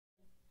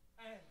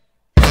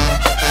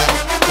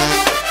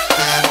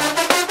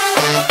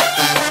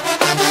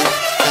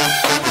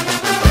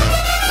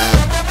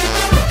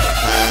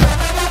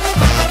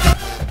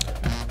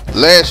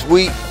Last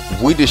week,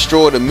 we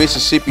destroyed a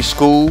Mississippi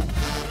school.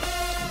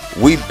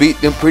 We beat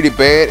them pretty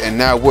bad, and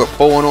now we're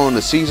 4-0 in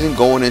the season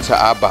going into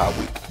our bye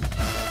week.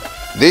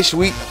 This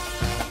week,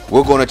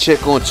 we're going to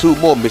check on 2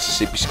 more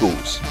Mississippi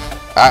schools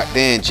out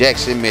there in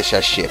Jackson,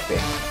 Mississippi.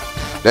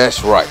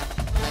 That's right.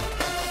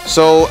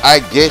 So I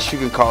guess you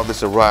can call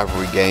this a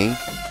rivalry game,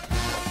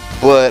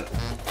 but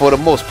for the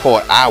most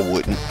part, I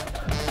wouldn't.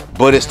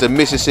 But it's the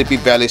Mississippi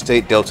Valley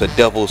State Delta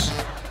Devils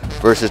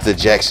versus the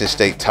Jackson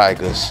State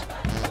Tigers.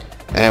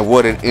 And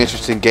what an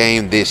interesting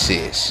game this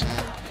is.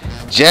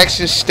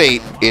 Jackson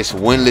State is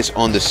winless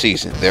on the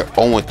season. They're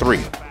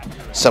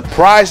 0-3.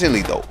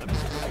 Surprisingly though,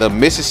 the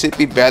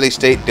Mississippi Valley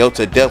State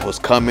Delta Devils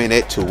come in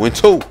at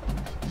 2-2.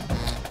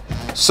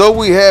 So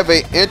we have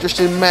an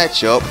interesting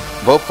matchup,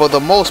 but for the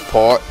most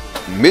part,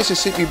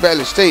 Mississippi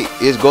Valley State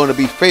is going to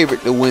be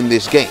favored to win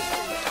this game.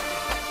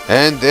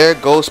 And there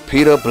goes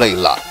Peter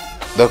Blaylock,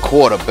 the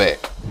quarterback.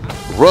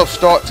 Rough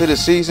start to the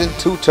season,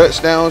 2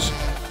 touchdowns,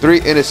 3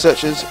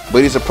 interceptions,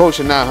 but he's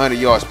approaching 900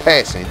 yards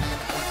passing.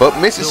 But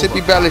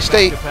Mississippi Valley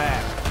State,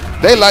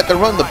 they like to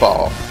run the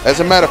ball. As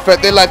a matter of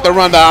fact, they like to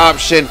run the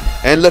option.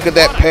 And look at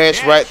that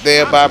pass right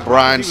there by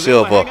Brian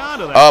Silver.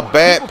 A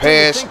bad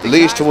pass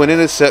leads to an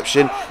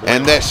interception,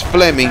 and that's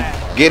Fleming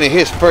getting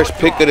his first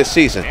pick of the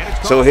season.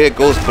 So here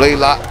goes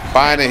Blaylock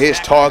finding his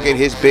target,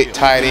 his big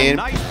tight end,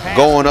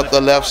 going up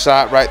the left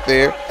side right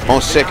there on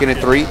 2nd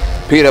and 3.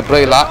 Peter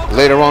Blaylock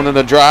later on in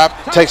the drive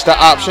takes the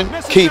option,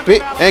 keep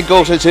it, and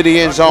goes into the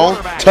end zone.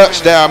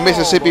 Touchdown,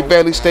 Mississippi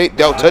Valley State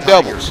Delta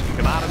Devils.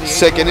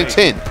 2nd and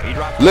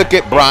 10. Look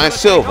at Brian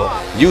Silver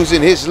using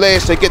his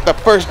legs to get the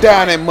first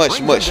down and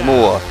much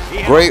more.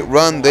 Great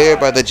run there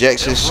by the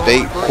Jackson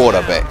State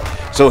quarterback.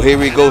 So here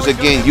he goes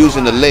again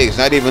using the legs,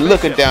 not even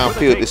looking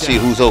downfield to see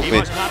who's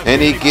open,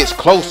 and he gets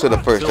close to the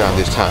first down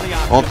this time.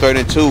 On 3rd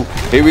and 2,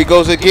 here he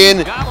goes again.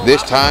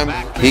 This time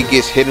he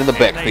gets hit in the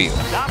backfield.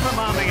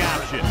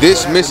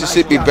 This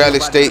Mississippi Valley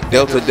State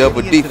Delta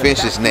Devil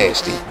defense is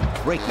nasty,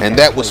 and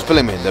that was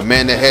Fleming, the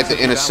man that had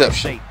the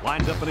interception.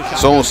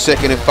 So on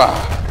 2nd and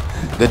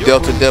 5, the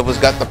Delta Devils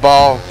got the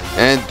ball,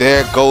 and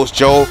there goes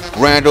Joe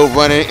Randall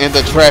running in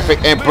the traffic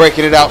and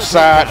breaking it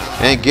outside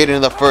and getting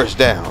the first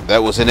down.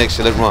 That was an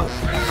excellent run.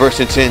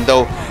 1st and 10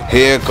 though,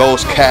 here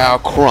goes Kyle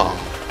Crum.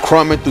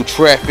 Crumming through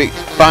traffic,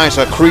 finds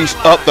a crease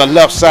up the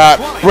left side,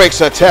 breaks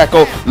a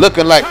tackle,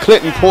 looking like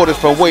Clinton Portis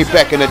from way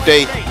back in the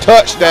day.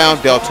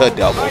 Touchdown, Delta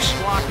Devils.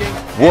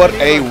 What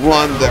a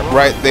run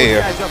right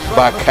there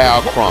by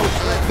Kyle Crum.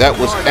 That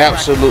was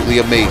absolutely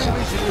amazing.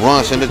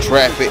 Runs into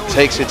traffic,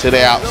 takes it to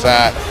the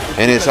outside,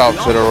 and it's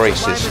off to the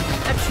races.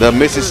 The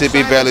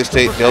Mississippi Valley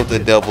State Delta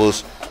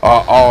Devils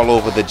are all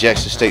over the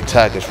Jackson State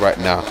Tigers right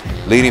now,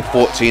 leading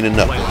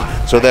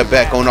 14-0. So they're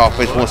back on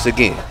offense once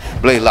again.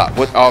 Blaylock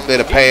with off there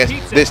to pass.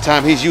 This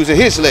time he's using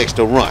his legs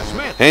to run,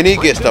 and he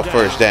gets the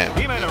first down.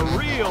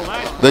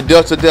 The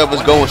Delta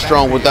Devils going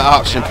strong with the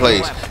option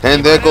plays,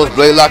 and there goes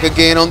Blaylock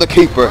again on the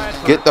keeper.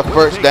 Get the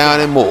first down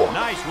and more.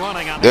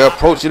 They're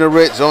approaching the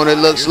red zone, it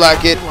looks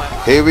like it.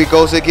 Here he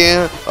goes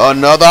again,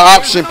 another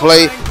option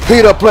play.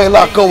 Peter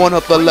Blaylock going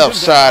up the left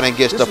side and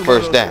gets the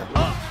first down.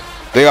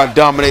 They are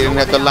dominating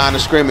at the line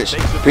of scrimmage.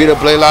 Peter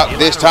Blaylock,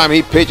 this time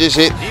he pitches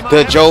it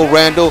to Joe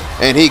Randall,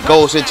 and he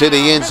goes into the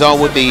end zone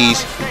with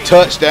ease.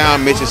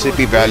 Touchdown,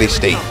 Mississippi Valley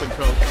State.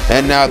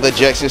 And now the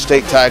Jackson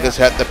State Tigers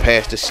have to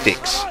pass the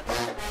sticks.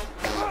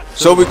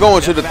 So we go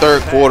into the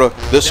 3rd quarter.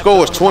 The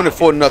score is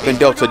 24-0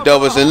 Delta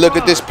Devils, and look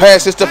at this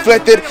pass. It's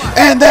deflected,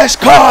 and that's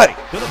caught.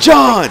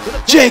 John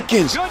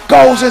Jenkins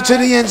goes into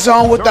the end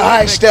zone with the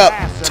high step.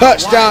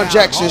 Touchdown,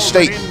 Jackson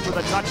State.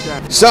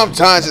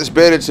 Sometimes it's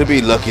better to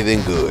be lucky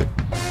than good.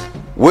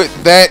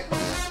 With that,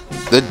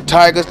 the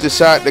Tigers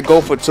decide to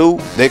go for 2.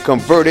 They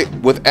convert it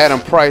with Adam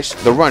Price,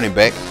 the running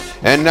back,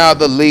 and now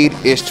the lead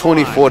is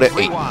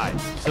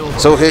 24-8.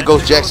 So here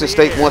goes Jackson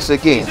State once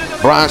again.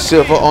 Brian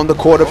Silver on the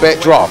quarterback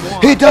draw.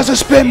 He does a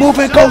spin move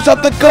and goes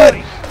up the gut.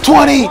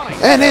 20,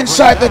 and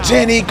inside the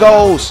 10 he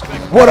goes.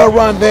 What a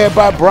run there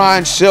by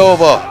Brian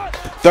Silver.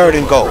 3rd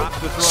and goal.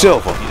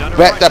 Silver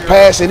back the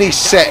pass, and he's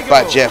sacked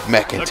by Jeff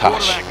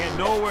McIntosh.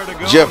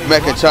 Jeff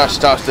McIntosh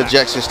stops the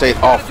Jackson State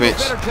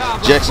offense.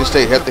 Jackson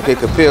State have to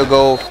kick a field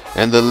goal,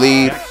 and the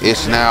lead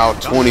is now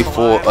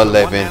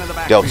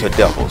 24-11 Delta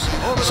Devils.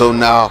 So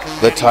now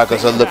the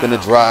Tigers are looking to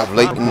drive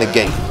late in the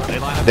game.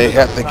 They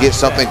have to get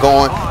something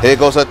going. Here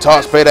goes a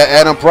toss play to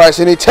Adam Price,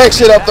 and he takes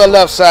it up the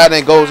left side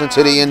and goes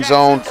into the end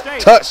zone.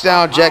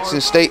 Touchdown,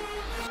 Jackson State.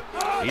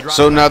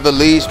 So now the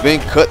lead's been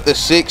cut to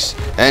 6,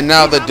 and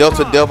now the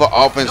Delta Devil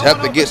offense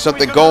have to get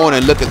something going,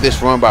 and look at this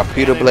run by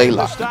Peter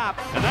Blaylock.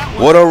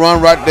 What a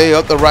run right there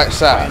up the right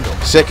side.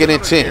 2nd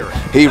and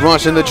 10. He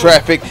runs into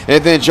traffic,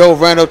 and then Joe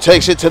Randall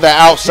takes it to the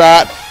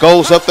outside,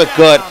 goes up the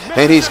gut,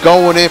 and he's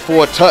going in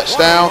for a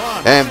touchdown,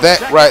 and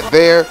that right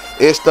there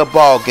is the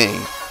ball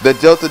game. The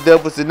Delta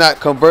Devils did not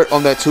convert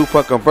on that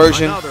 2-point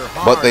conversion,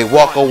 but they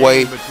walk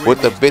away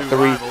with the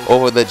victory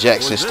over the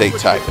Jackson State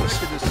Tigers.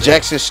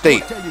 Jackson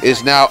State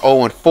is now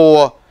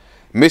 0-4.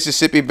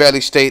 Mississippi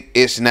Valley State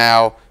is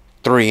now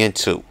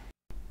 3-2.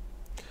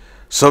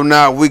 So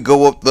now we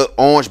go up to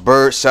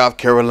Orangeburg, South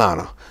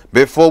Carolina.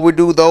 Before we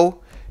do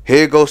though,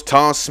 here goes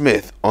Tom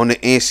Smith on the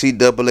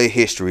NCAA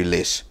history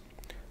list.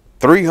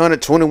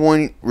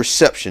 321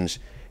 receptions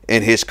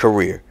in his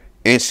career.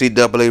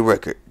 NCAA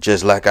record,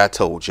 just like I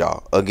told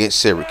y'all, against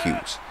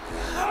Syracuse.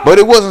 But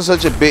it wasn't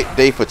such a big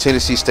day for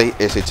Tennessee State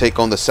as they take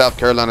on the South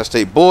Carolina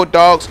State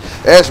Bulldogs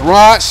as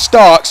Rod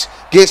Starks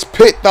gets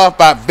picked off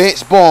by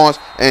Vince Barnes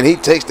and he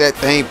takes that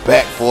thing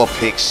back for a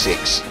pick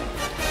six.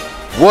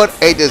 What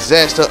a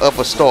disaster of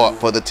a start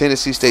for the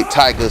Tennessee State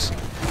Tigers.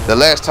 The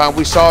last time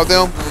we saw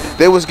them,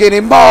 they was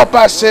getting mauled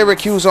by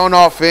Syracuse on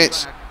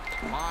offense.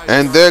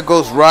 And there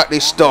goes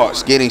Rodney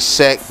Starks getting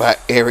sacked by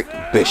Eric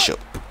Bishop.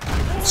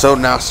 So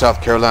now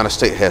South Carolina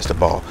State has the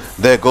ball.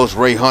 There goes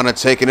Ray Hunter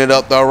taking it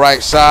up the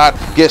right side.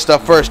 Gets the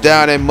first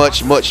down and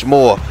much, much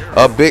more.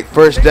 A big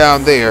first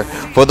down there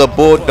for the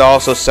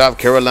Bulldogs of South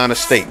Carolina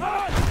State.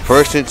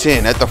 1st and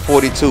 10 at the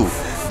 42.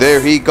 There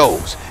he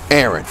goes.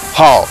 Aaron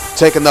Hall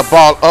taking the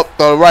ball up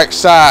the right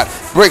side.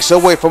 Breaks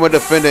away from a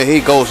defender. He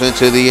goes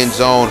into the end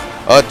zone.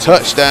 A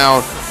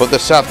touchdown for the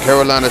South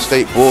Carolina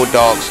State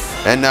Bulldogs.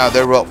 And now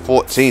they're up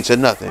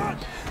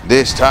 14-0.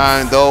 This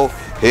time though,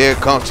 here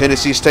comes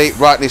Tennessee State.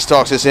 Rodney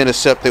Starks is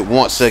intercepted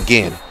once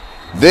again.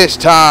 This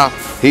time,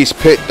 he's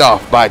picked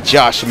off by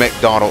Josh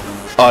McDonald.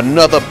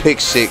 Another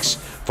pick six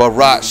for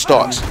Rod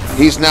Starks.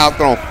 He's now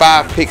thrown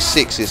 5 pick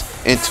sixes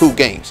in 2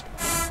 games.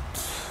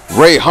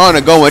 Ray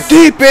Hunter going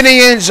deep in the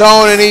end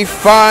zone, and he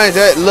finds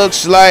that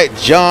looks like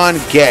John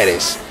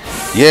Gaddis.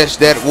 Yes,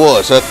 that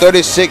was a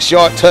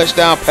 36-yard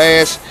touchdown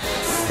pass,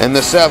 and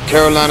the South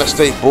Carolina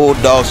State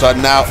Bulldogs are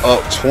now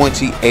up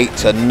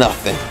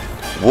 28-0.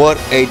 What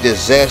a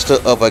disaster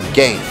of a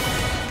game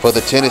for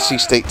the Tennessee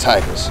State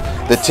Tigers.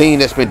 The team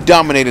that's been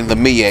dominating the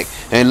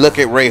MEAC. And look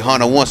at Ray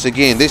Hunter once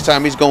again. This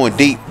time he's going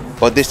deep,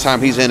 but this time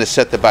he's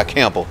intercepted by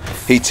Campbell.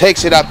 He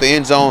takes it out the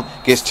end zone,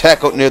 gets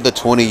tackled near the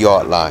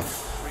 20-yard line.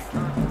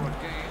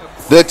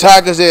 The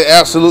Tigers did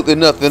absolutely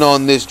nothing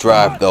on this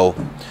drive though.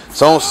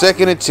 So on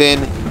 2nd and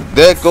 10,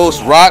 there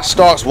goes Rod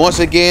Starks once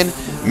again,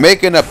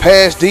 making a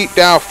pass deep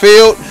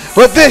downfield,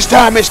 but this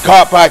time it's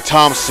caught by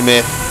Tom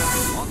Smith.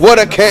 What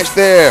a catch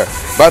there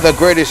by the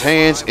greatest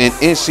hands in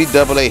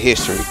NCAA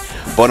history.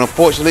 But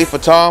unfortunately for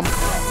Tom,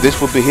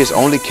 this will be his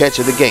only catch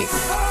of the game.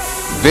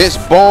 Vince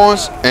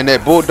Barnes and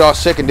that Bulldog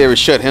secondary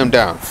shut him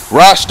down.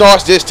 Rod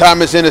Starks this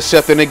time is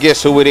intercepting, and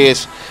guess who it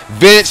is?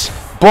 Vince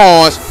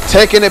Barnes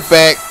taking it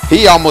back.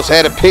 He almost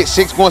had a pick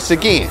six once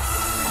again.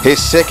 His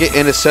 2nd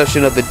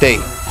interception of the day.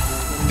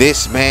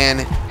 This man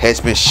has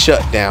been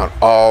shut down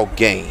all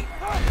game.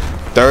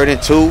 3rd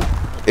and 2.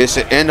 It's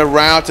an end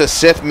around to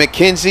Seth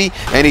McKenzie,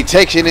 and he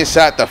takes it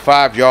inside the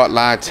 5-yard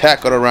line,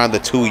 tackled around the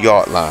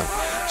 2-yard line.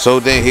 So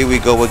then here we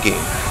go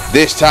again.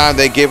 This time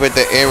they give it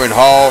to Aaron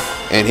Hall,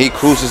 and he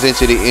cruises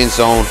into the end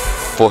zone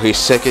for his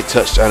 2nd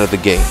touchdown of the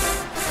game.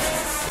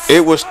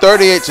 It was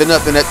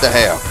 38-0 at the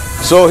half.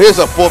 So here's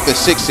a 4th and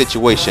 6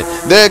 situation.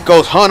 There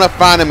goes Hunter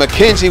finding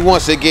McKenzie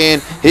once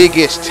again. He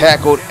gets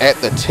tackled at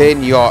the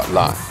 10-yard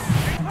line.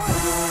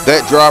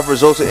 That drive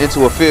resulted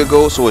into a field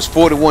goal, so it's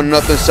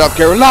 41-0 South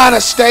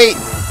Carolina State.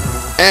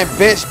 And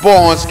Vince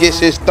Barnes gets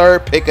his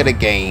 3rd pick of the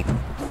game.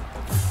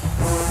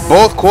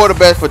 Both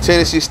quarterbacks for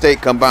Tennessee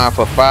State combined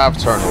for 5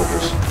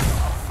 turnovers.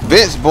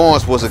 Vince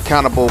Barnes was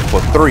accountable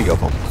for 3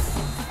 of them.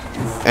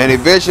 And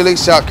eventually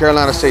South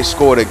Carolina State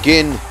scored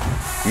again,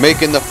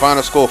 making the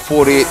final score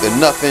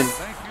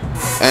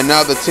 48-0. And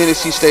now the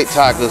Tennessee State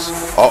Tigers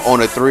are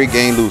on a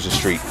 3-game losing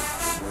streak.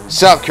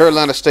 South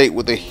Carolina State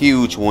with a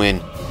huge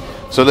win.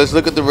 So let's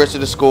look at the rest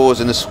of the scores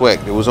in the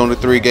SWAC. There was only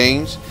 3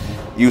 games.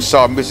 You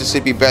saw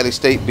Mississippi Valley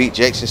State beat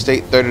Jackson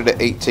State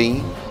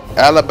 30-18.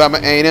 Alabama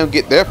A&M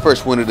get their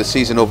first win of the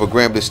season over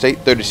Grambling State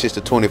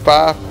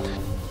 36-25.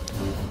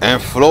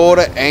 And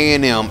Florida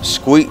A&M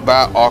squeaked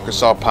by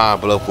Arkansas Pine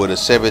Bluff with a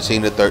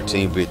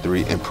 17-13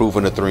 victory,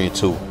 improving to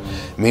 3-2.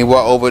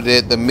 Meanwhile, over there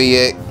at the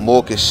MEAC,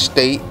 Morgan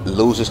State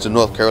loses to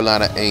North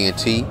Carolina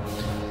A&T.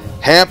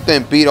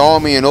 Hampton beat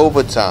Army in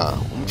overtime.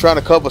 I'm trying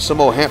to cover some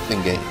more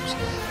Hampton games.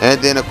 And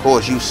then, of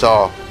course, you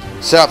saw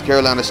South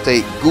Carolina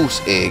State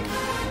goose-egg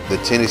the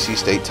Tennessee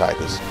State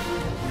Tigers.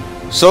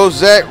 So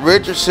Zach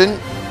Richardson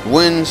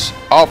wins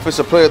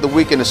Offensive Player of the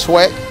Week in the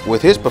SWAC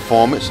with his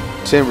performance.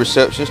 10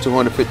 receptions,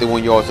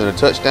 251 yards and a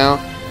touchdown.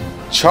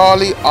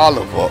 Charlie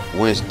Oliver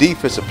wins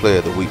Defensive Player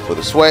of the Week for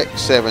the SWAC.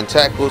 7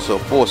 tackles, a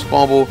forced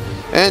fumble,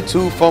 and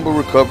 2 fumble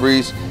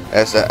recoveries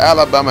as the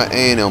Alabama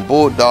A&M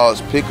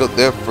Bulldogs pick up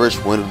their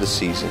first win of the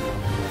season.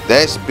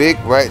 That's big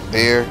right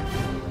there,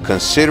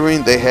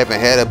 considering they haven't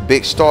had a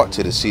big start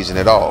to the season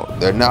at all.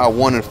 They're now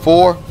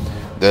 1-4.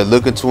 They're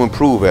looking to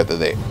improve after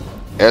that.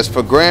 As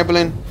for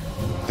Grambling,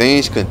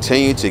 things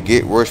continue to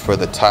get worse for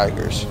the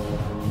Tigers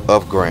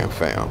of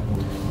Granfam.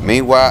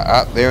 Meanwhile,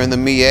 out there in the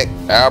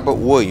MEAC, Albert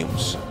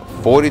Williams,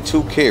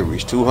 42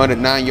 carries,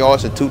 209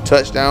 yards, and 2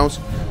 touchdowns,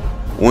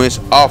 wins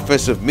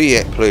Offensive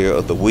MEAC Player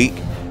of the Week.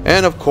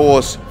 And of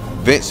course,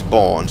 Vince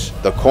Barnes,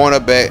 the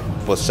cornerback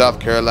for South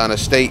Carolina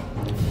State,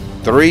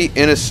 3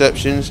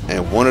 interceptions,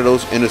 and one of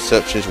those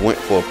interceptions went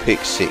for a pick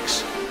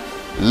 6.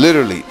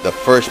 literally the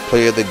first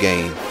play of the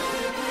game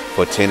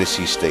for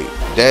Tennessee State.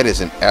 That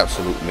is an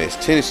absolute mess.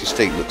 Tennessee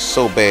State looks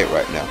so bad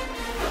right now.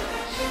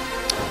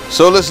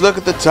 So let's look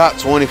at the top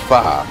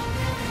 25.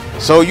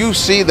 So you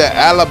see the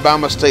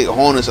Alabama State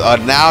Hornets are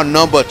now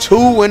number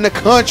 2 in the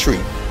country.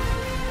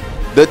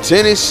 The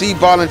Tennessee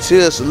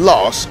Volunteers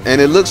lost,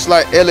 and it looks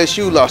like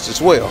LSU lost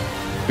as well,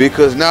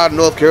 because now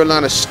North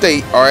Carolina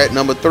State are at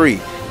number 3.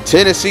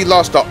 Tennessee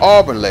lost to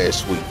Auburn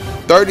last week,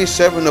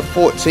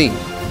 37-14.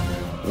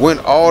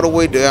 Went all the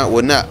way down,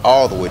 well, not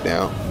all the way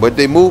down, but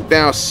they moved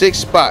down 6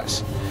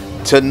 spots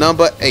to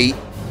number 8,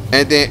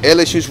 and then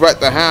LSU's right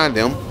behind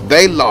them.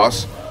 They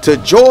lost to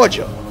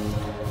Georgia.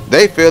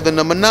 They fell to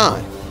number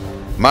 9.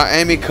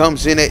 Miami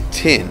comes in at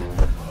 10.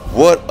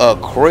 What a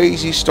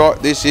crazy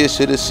start this is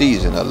to the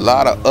season. A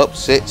lot of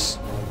upsets.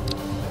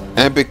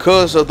 And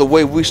because of the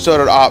way we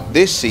started off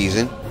this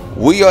season,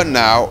 we are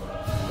now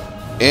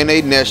in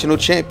a national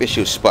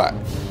championship spot.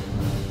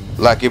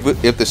 Like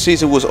if the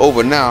season was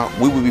over now,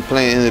 we would be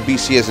playing in the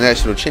BCS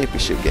national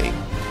championship game.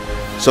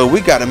 So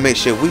we got to make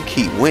sure we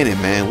keep winning,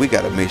 man. We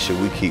got to make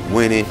sure we keep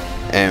winning,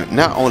 and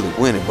not only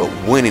winning, but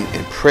winning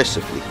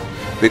impressively.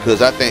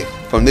 Because I think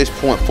from this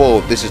point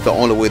forward, this is the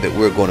only way that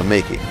we're going to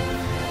make it.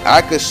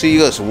 I could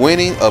see us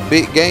winning a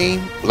big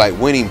game, like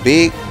winning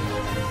big,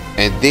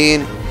 and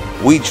then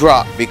we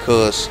drop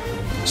because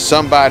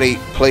somebody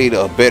played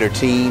a better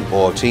team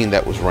or a team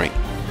that was ranked.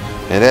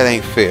 And that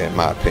ain't fair in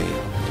my opinion.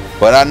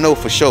 But I know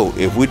for sure,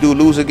 if we do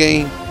lose a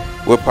game,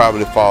 we'll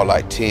probably fall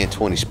like 10,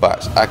 20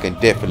 spots. I can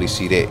definitely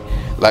see that.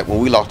 Like when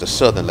we lost to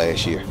Southern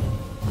last year.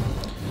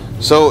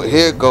 So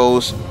here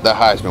goes the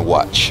Heisman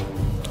watch.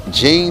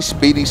 Gene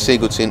Speedy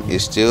Singleton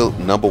is still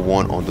number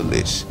 1 on the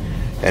list.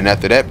 And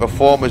after that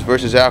performance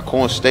versus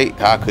Alcorn State,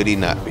 how could he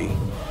not be?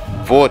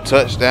 4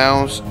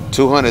 touchdowns,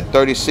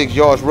 236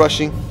 yards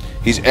rushing.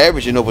 He's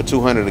averaging over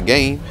 200 a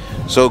game.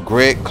 So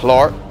Greg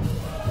Clark,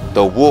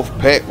 the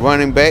Wolfpack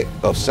running back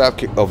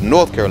of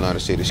North Carolina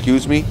State, is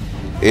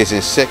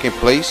in 2nd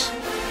place.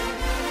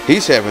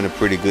 He's having a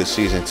pretty good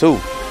season too.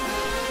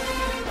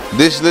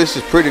 This list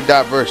is pretty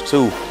diverse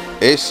too.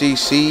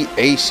 SEC,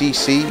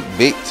 ACC,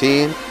 Big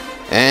Ten,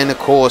 and of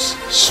course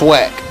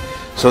SWAC.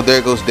 So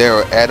there goes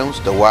Darrell Adams,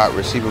 the wide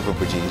receiver for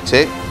Virginia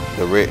Tech,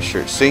 the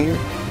redshirt senior.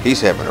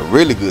 He's having a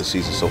really good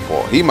season so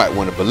far. He might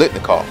win a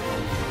Biletnikoff.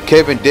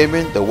 Kevin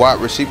Denman, the wide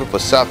receiver for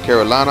South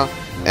Carolina,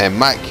 and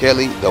Mike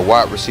Kelly, the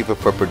wide receiver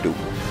for Purdue.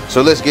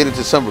 So let's get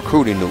into some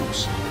recruiting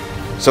news.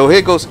 So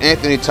here goes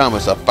Anthony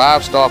Thomas, a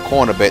 5-star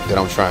cornerback that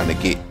I'm trying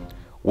to get.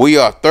 We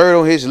are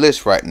 3rd on his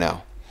list right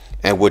now,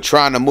 and we're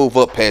trying to move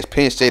up past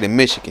Penn State and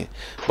Michigan,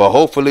 but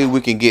hopefully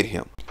we can get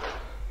him.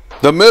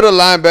 The middle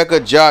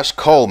linebacker Josh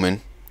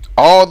Coleman,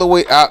 all the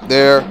way out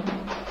there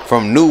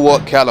from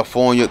Newark,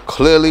 California,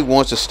 clearly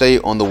wants to stay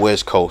on the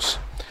West Coast.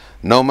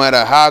 No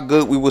matter how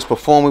good we was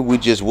performing, we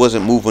just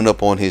wasn't moving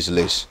up on his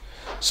list.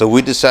 So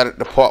we decided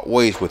to part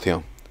ways with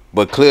him.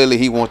 But clearly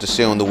he wants to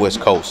stay on the West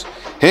Coast.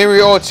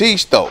 Henry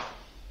Ortiz, though,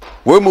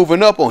 we're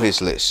moving up on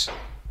his list.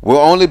 We're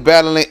only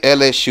battling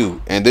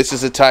LSU, and this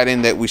is a tight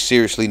end that we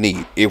seriously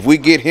need. If we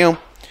get him,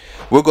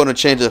 we're going to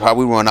change up how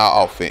we run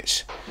our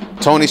offense.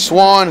 Tony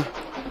Swan,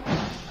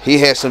 he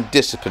has some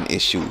discipline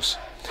issues.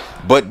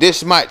 But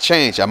this might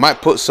change. I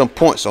might put some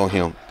points on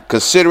him,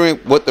 considering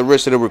what the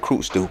rest of the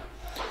recruits do.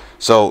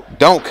 So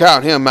don't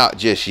count him out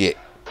just yet.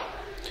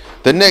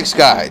 The next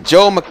guy,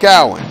 Joe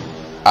McCowan.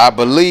 I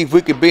believe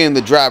we could be in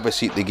the driver's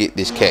seat to get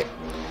this cat.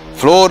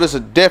 Florida's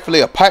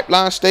definitely a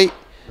pipeline state,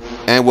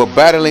 and we're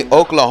battling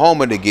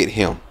Oklahoma to get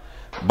him.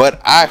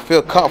 But I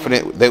feel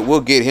confident that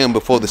we'll get him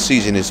before the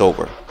season is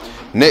over.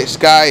 Next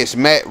guy is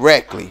Matt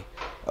Rackley,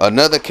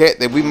 another cat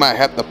that we might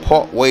have to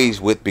part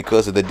ways with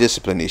because of the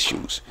discipline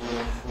issues.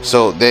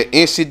 So the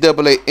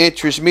NCAA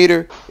interest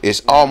meter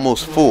is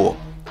almost full,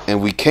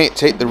 and we can't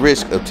take the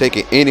risk of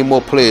taking any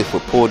more players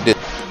with poor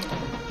discipline.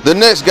 The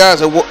next guy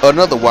is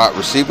another wide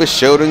receiver,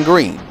 Sheldon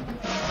Green,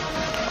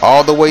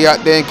 all the way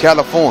out there in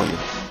California.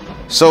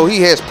 So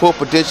he has poor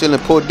potential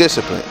and poor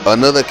discipline.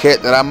 Another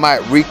cat that I might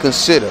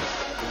reconsider,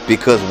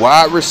 because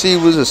wide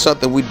receivers is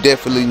something we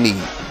definitely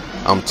need.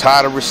 I'm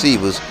tired of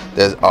receivers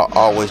that are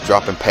always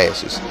dropping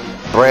passes.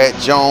 Brad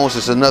Jones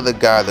is another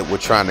guy that we're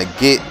trying to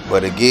get,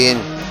 but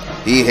again,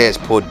 he has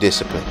poor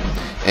discipline,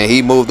 and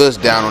he moved us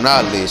down on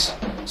our list.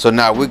 So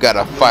now we got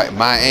to fight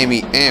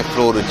Miami and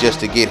Florida just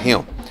to get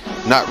him.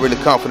 Not really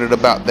confident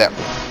about that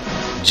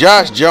one.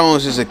 Josh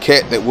Jones is a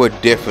cat that we're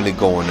definitely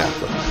going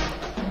after.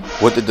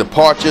 With the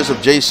departures of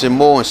Jason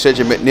Moore and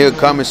Cedric McNeil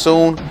coming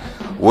soon,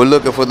 we're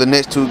looking for the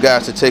next 2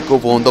 guys to take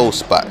over on those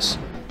spots.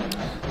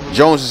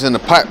 Jones is in the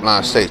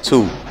pipeline state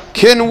too.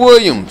 Ken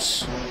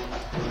Williams.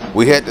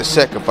 We had to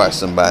sacrifice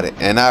somebody,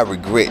 and I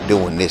regret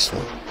doing this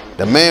one.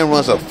 The man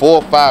runs a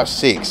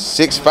 4.56,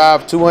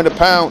 6'5", 200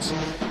 pounds.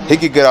 He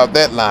could get off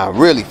that line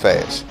really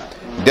fast.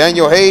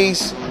 Daniel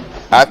Hayes,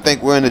 I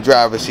think we're in the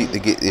driver's seat to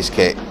get this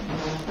cat.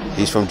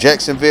 He's from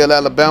Jacksonville,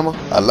 Alabama.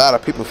 A lot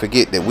of people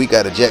forget that we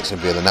got a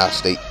Jacksonville in our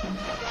state.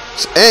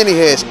 And he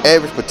has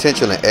average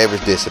potential and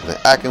average discipline.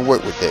 I can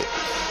work with that.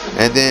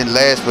 And then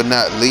last but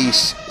not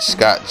least,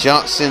 Scott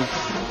Johnson,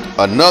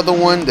 Another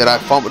one that I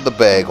fumbled the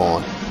bag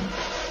on.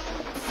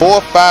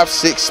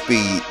 4.56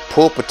 speed,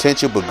 poor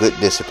potential but good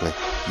discipline.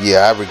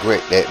 Yeah, I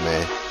regret that,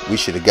 man. We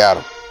should have got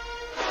him.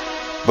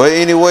 But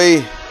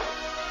anyway,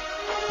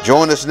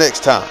 join us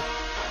next time.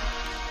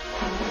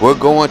 We're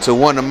going to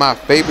one of my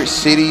favorite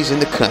cities in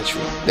the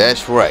country.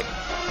 That's right,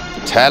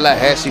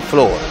 Tallahassee,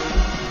 Florida.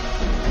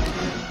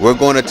 We're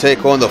going to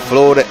take on the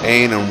Florida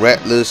A&M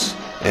Rattlers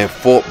in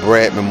Fort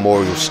Bragg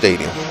Memorial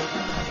Stadium.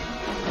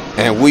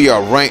 And we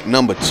are ranked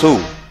number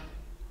 2.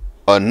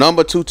 A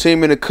number 2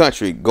 team in the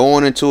country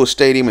going into a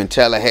stadium in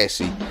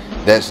Tallahassee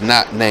that's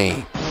not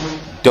named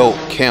Doak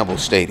Campbell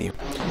Stadium.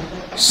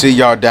 See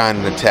y'all down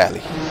in the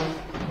tally.